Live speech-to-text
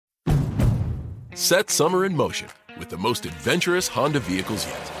Set summer in motion with the most adventurous Honda vehicles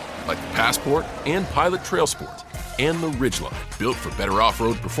yet, like the Passport and Pilot Trail Sport, and the Ridgeline, built for better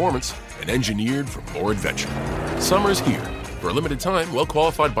off-road performance and engineered for more adventure. Summer's here. For a limited time,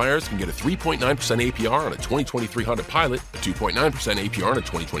 well-qualified buyers can get a 3.9% APR on a 2023 Honda Pilot, a 2.9% APR on a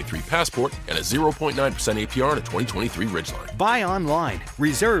 2023 Passport, and a 0.9% APR on a 2023 Ridgeline. Buy online,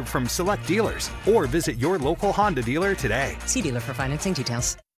 reserve from select dealers, or visit your local Honda dealer today. See dealer for financing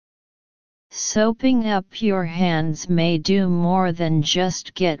details. Soaping up your hands may do more than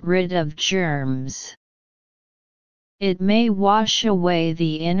just get rid of germs. It may wash away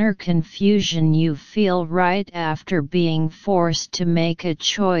the inner confusion you feel right after being forced to make a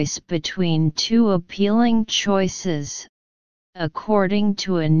choice between two appealing choices, according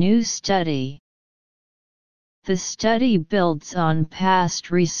to a new study. The study builds on past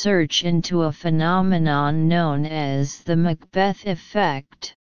research into a phenomenon known as the Macbeth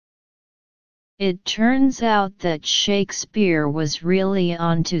effect. It turns out that Shakespeare was really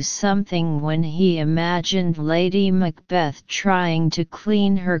onto something when he imagined Lady Macbeth trying to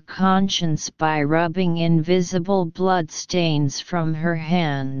clean her conscience by rubbing invisible blood stains from her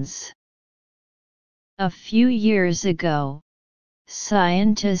hands. A few years ago,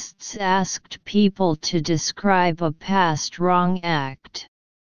 scientists asked people to describe a past wrong act.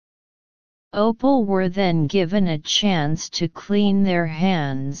 People were then given a chance to clean their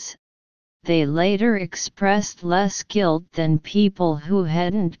hands. They later expressed less guilt than people who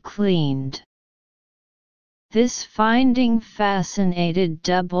hadn't cleaned. This finding fascinated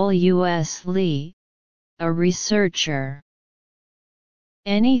W.S. Lee, a researcher.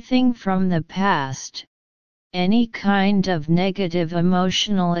 Anything from the past, any kind of negative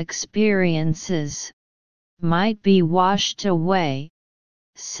emotional experiences, might be washed away,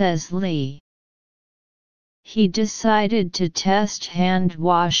 says Lee. He decided to test hand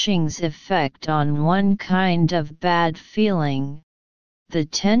washing's effect on one kind of bad feeling, the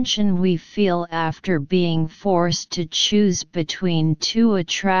tension we feel after being forced to choose between two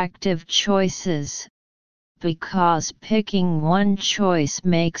attractive choices, because picking one choice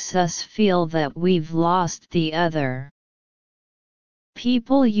makes us feel that we've lost the other.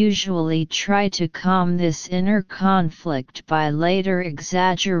 People usually try to calm this inner conflict by later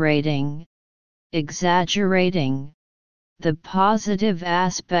exaggerating the positive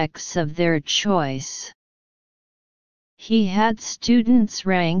aspects of their choice. He had students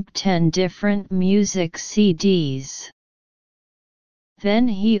rank 10 different music CDs. Then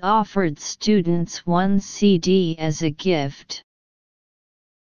he offered students one CD as a gift.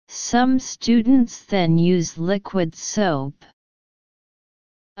 Some students then used liquid soap.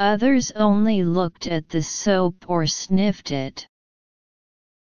 Others only looked at the soap or sniffed it.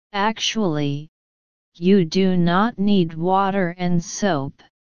 Actually, you do not need water and soap,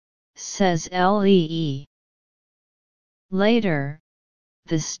 says Lee. Later,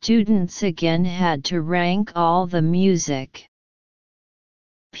 the students again had to rank all the music.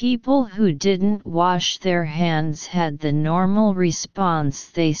 People who didn't wash their hands had the normal response.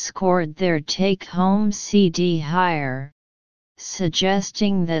 They scored their take-home CD higher,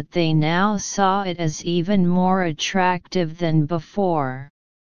 suggesting that they now saw it as even more attractive than before.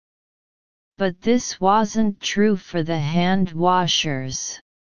 But this wasn't true for the hand washers.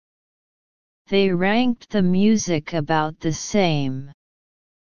 They ranked the music about the same.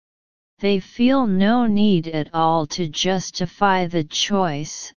 They feel no need at all to justify the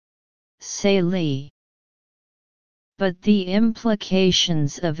choice, say Lee. But the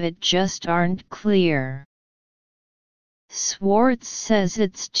implications of it just aren't clear. Swartz says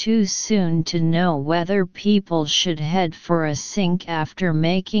it's too soon to know whether people should head for a sink after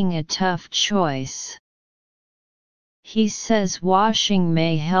making a tough choice. He says washing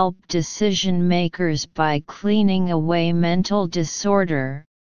may help decision makers by cleaning away mental disorder,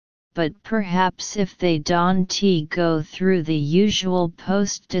 but perhaps if they don't go through the usual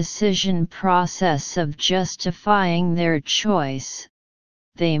post-decision process of justifying their choice,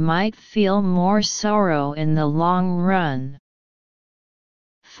 they might feel more sorrow in the long run.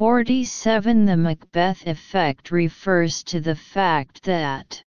 47 The Macbeth effect refers to the fact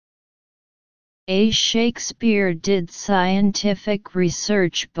that A. Shakespeare did scientific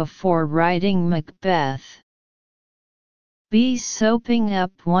research before writing Macbeth. B. Soaping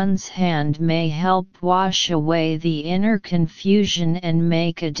up one's hand may help wash away the inner confusion and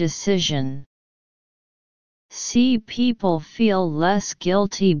make a decision. C. People feel less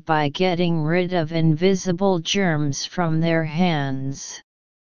guilty by getting rid of invisible germs from their hands.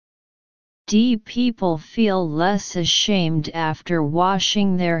 D. People feel less ashamed after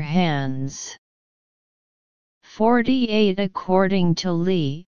washing their hands. 48 According to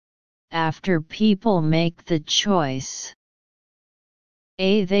Lee, after people make the choice.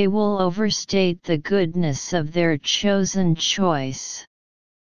 A. They will overstate the goodness of their chosen choice.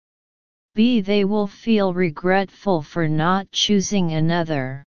 B. They will feel regretful for not choosing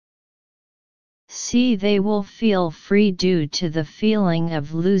another. C. They will feel free due to the feeling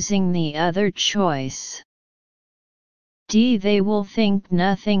of losing the other choice. D. They will think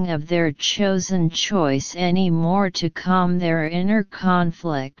nothing of their chosen choice anymore to calm their inner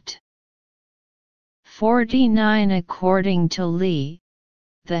conflict. 49. According to Lee,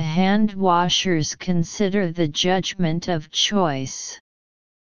 the hand washers consider the judgment of choice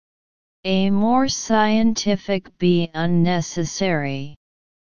A. More scientific, B. Unnecessary,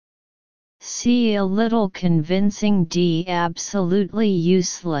 C. A little convincing, D. Absolutely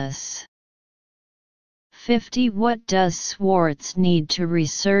useless. 50. What does Swartz need to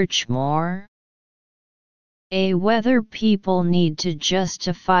research more? A. Whether people need to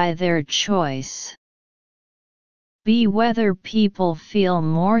justify their choice. B. Whether people feel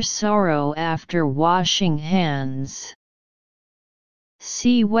more sorrow after washing hands.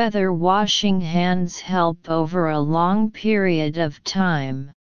 C. Whether washing hands help over a long period of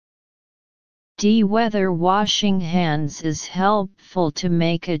time. D. Whether washing hands is helpful to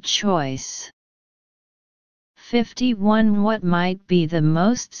make a choice. 51. What might be the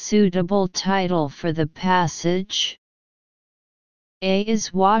most suitable title for the passage? A.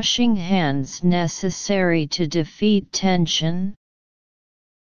 Is washing hands necessary to defeat tension?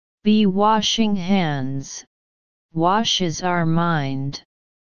 B. Washing hands washes our mind.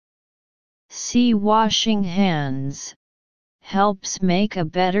 C. Washing hands helps make a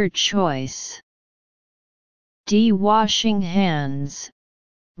better choice. D. Washing hands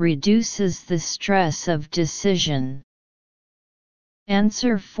reduces the stress of decision.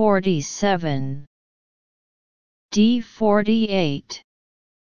 Answer 47. D. 48.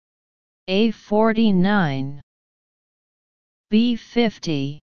 A. 49. B.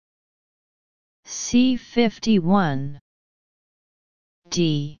 50. C. 51.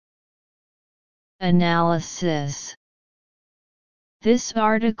 D. Analysis. This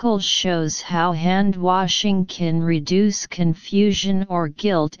article shows how hand washing can reduce confusion or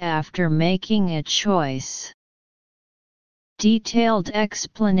guilt after making a choice. Detailed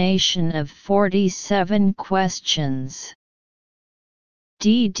explanation of 47 questions.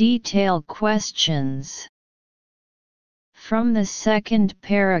 D. Detail questions. From the second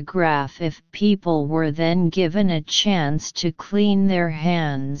paragraph, if people were then given a chance to clean their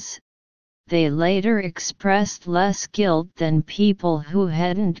hands, they later expressed less guilt than people who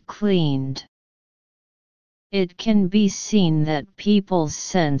hadn't cleaned. It can be seen that people's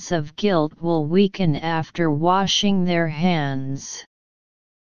sense of guilt will weaken after washing their hands.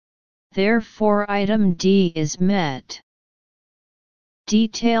 Therefore, item D is met.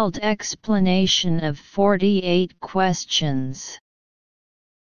 Detailed explanation of 48 questions.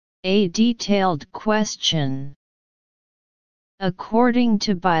 A detailed question. According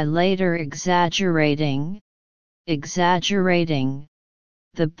to by later exaggerating the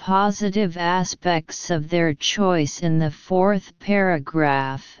positive aspects of their choice in the fourth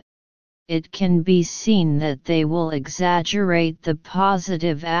paragraph, it can be seen that they will exaggerate the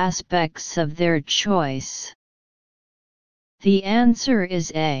positive aspects of their choice. The answer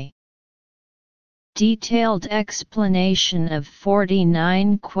is A. Detailed explanation of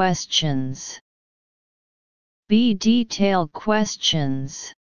 49 questions. B. Detail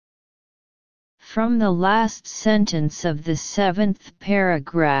questions. From the last sentence of the seventh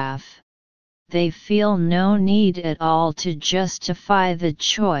paragraph, they feel no need at all to justify the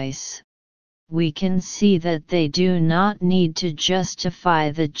choice. We can see that they do not need to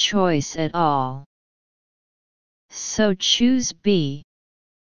justify the choice at all. So choose B.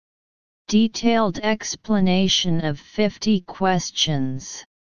 Detailed explanation of 50 questions.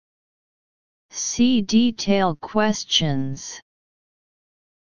 C. Detail questions.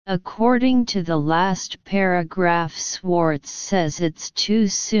 According to the last paragraph, Swartz says it's too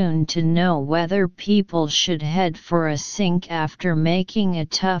soon to know whether people should head for a sink after making a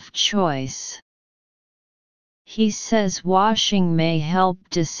tough choice. He says washing may help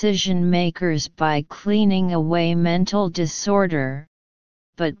decision makers by cleaning away mental disorder,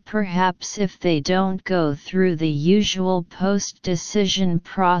 but perhaps if they don't go through the usual post-decision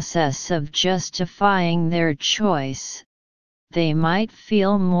process of justifying their choice, they might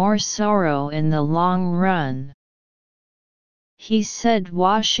feel more sorrow in the long run. He said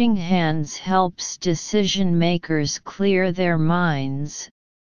washing hands helps decision makers clear their minds,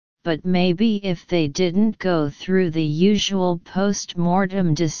 but maybe if they didn't go through the usual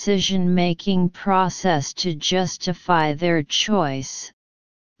post-mortem decision-making process to justify their choice,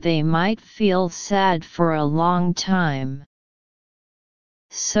 they might feel sad for a long time.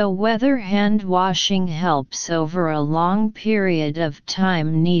 So whether hand washing helps over a long period of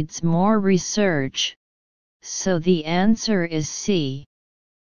time needs more research, so the answer is C.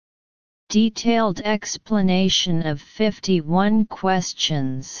 Detailed explanation of 51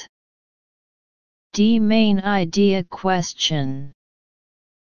 questions. D. Main idea question.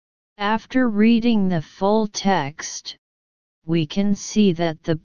 After reading the full text, we can see that the